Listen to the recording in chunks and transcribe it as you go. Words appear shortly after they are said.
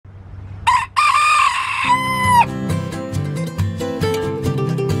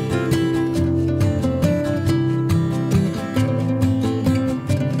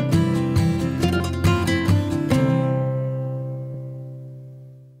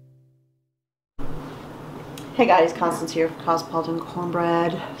Hey guys, Constance here for Cosmopolitan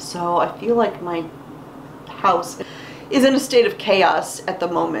Cornbread. So I feel like my house is in a state of chaos at the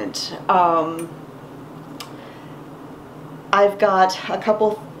moment. I've got a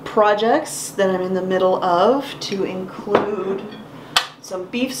couple projects that I'm in the middle of, to include some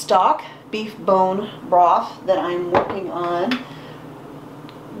beef stock, beef bone broth that I'm working on.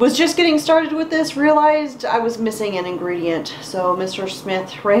 Was just getting started with this, realized I was missing an ingredient, so Mr.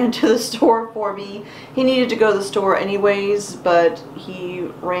 Smith ran to the store for me. He needed to go to the store anyways, but he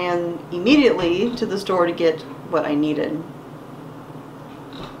ran immediately to the store to get what I needed.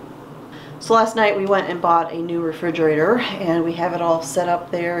 So last night we went and bought a new refrigerator, and we have it all set up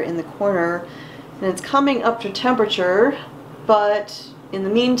there in the corner, and it's coming up to temperature, but in the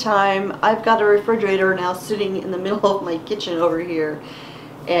meantime I've got a refrigerator now sitting in the middle of my kitchen over here.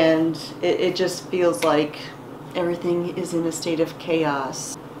 And it just feels like everything is in a state of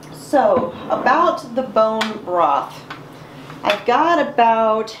chaos. So, about the bone broth. I've got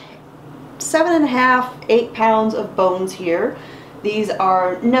about 7.5 to 8 pounds of bones here. These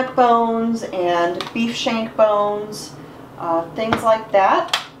are neck bones and beef shank bones, things like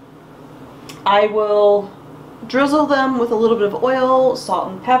that. I will drizzle them with a little bit of oil,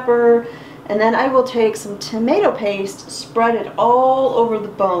 salt and pepper, and then I will take some tomato paste, spread it all over the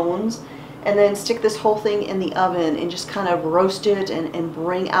bones, and then stick this whole thing in the oven and just kind of roast it and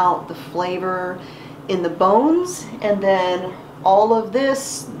bring out the flavor in the bones. And then all of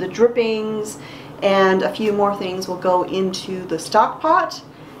this, the drippings, and a few more things will go into the stock pot,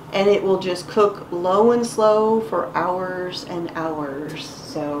 and it will just cook low and slow for hours and hours.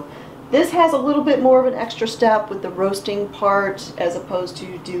 So this has a little bit more of an extra step with the roasting part as opposed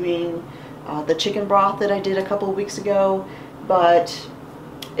to doing the chicken broth that I did a couple of weeks ago, but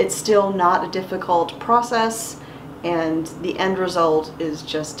it's still not a difficult process, and the end result is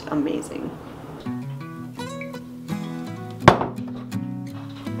just amazing.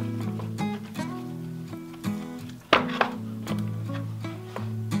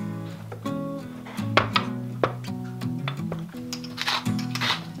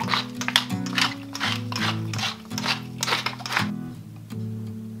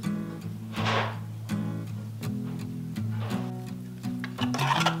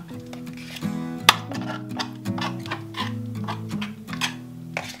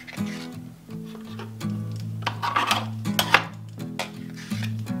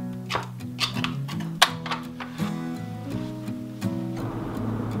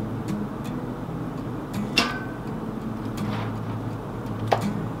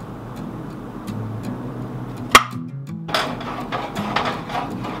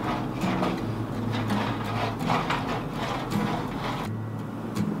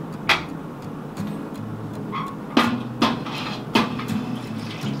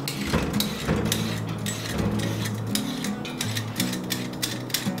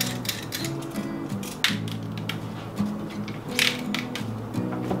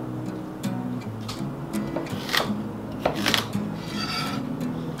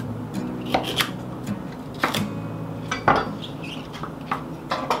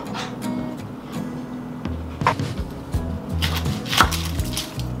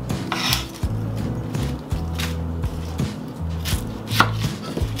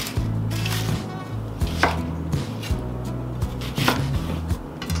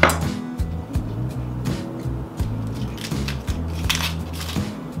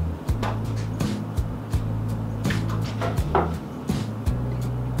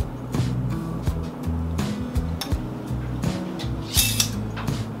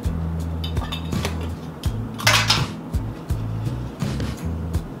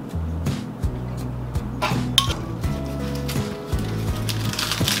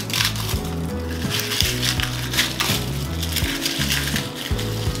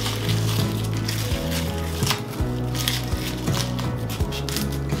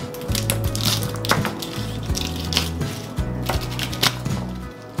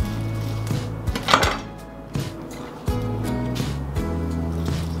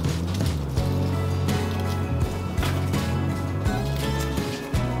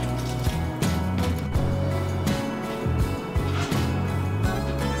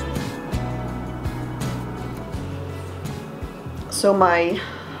 So my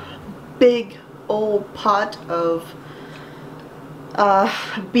big old pot of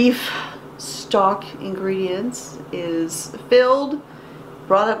beef stock ingredients is filled,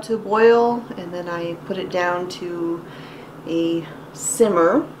 brought up to a boil, and then I put it down to a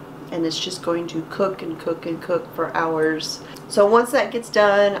simmer, and it's just going to cook and cook and cook for hours. So once that gets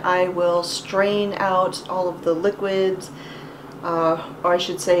done, I will strain out all of the liquids, or I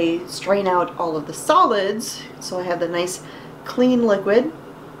should say strain out all of the solids so I have the nice clean liquid.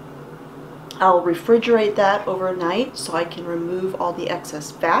 I'll refrigerate that overnight so I can remove all the excess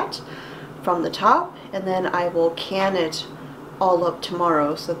fat from the top, and then I will can it all up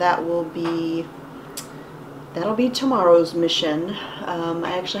tomorrow. So that'll be tomorrow's mission.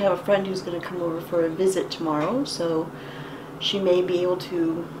 I actually have a friend who's going to come over for a visit tomorrow, so she may be able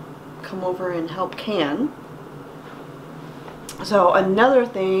to come over and help can. So another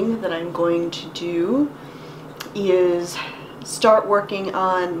thing that I'm going to do is start working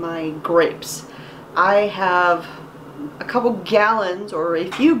on my grapes. I have a couple gallons or a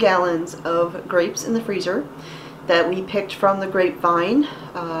few gallons of grapes in the freezer that we picked from the grapevine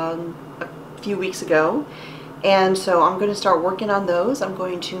a few weeks ago, and so I'm going to start working on those. I'm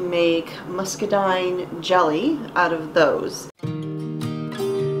going to make muscadine jelly out of those.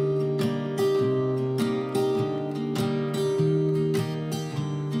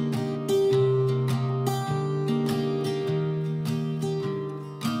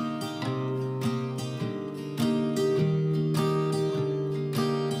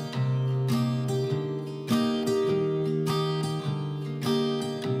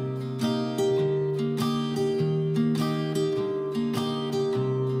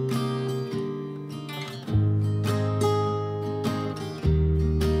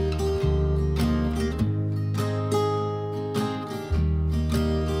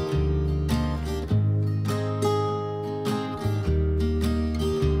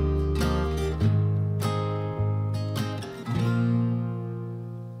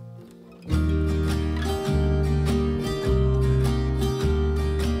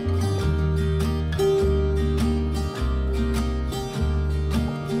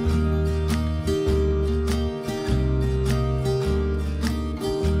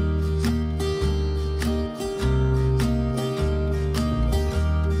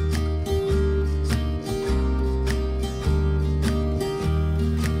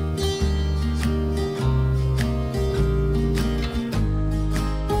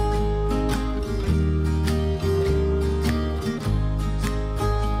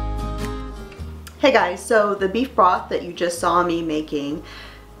 Hey guys, so the beef broth that you just saw me making,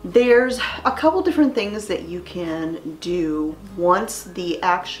 there's a couple different things that you can do once the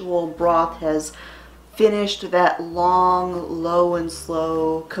actual broth has finished that long, low and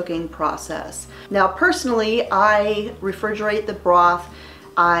slow cooking process. Now personally, I refrigerate the broth.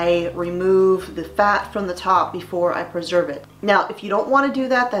 I remove the fat from the top before I preserve it. Now, if you don't want to do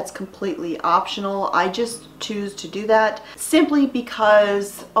that, that's completely optional. I just choose to do that simply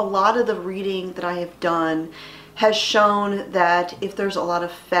because a lot of the reading that I have done has shown that if there's a lot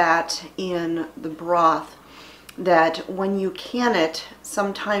of fat in the broth, that when you can it,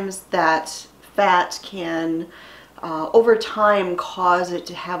 sometimes that fat can over time cause it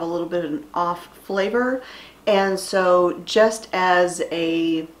to have a little bit of an off flavor. And so just as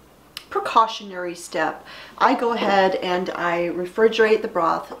a precautionary step, I go ahead and I refrigerate the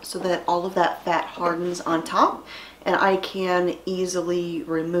broth so that all of that fat hardens on top and I can easily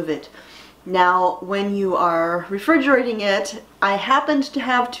remove it. Now, when you are refrigerating it, I happened to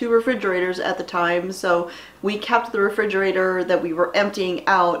have 2 refrigerators at the time, so we kept the refrigerator that we were emptying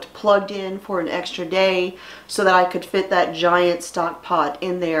out plugged in for an extra day so that I could fit that giant stock pot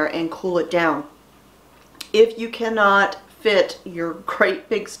in there and cool it down. If you cannot fit your great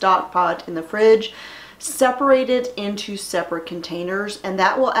big stock pot in the fridge, separate it into separate containers, and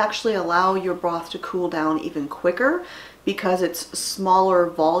that will actually allow your broth to cool down even quicker because it's smaller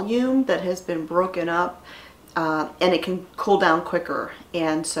volume that has been broken up, and it can cool down quicker,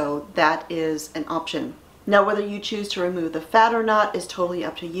 and so that is an option. Now, whether you choose to remove the fat or not is totally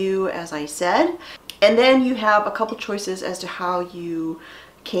up to you, as I said. And then you have a couple choices as to how you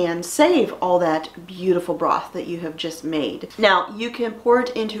can save all that beautiful broth that you have just made. Now, you can pour it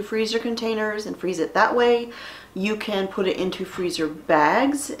into freezer containers and freeze it that way. You can put it into freezer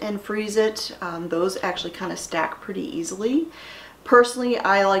bags and freeze it. Those actually kind of stack pretty easily. Personally,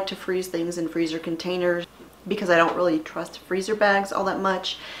 I like to freeze things in freezer containers because I don't really trust freezer bags all that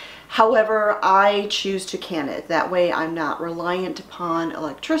much. However, I choose to can it. That way I'm not reliant upon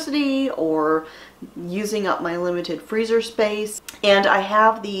electricity or using up my limited freezer space. And I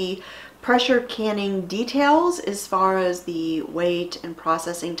have the pressure canning details as far as the weight and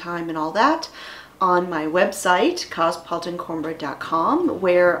processing time and all that on my website, cosmopolitancornbread.com,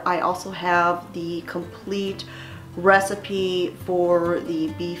 where I also have the complete recipe for the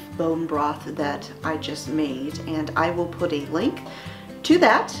beef bone broth that I just made. And I will put a link to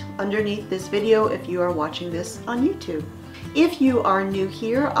that underneath this video if you are watching this on YouTube. If you are new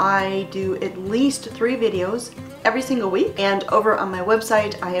here, I do at least 3 videos every single week. And over on my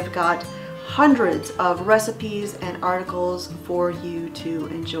website, I have got hundreds of recipes and articles for you to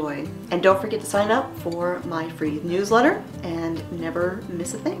enjoy. And don't forget to sign up for my free newsletter and never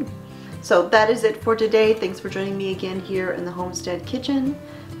miss a thing. So that is it for today. Thanks for joining me again here in the Homestead Kitchen.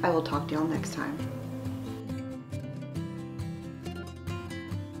 I will talk to y'all next time.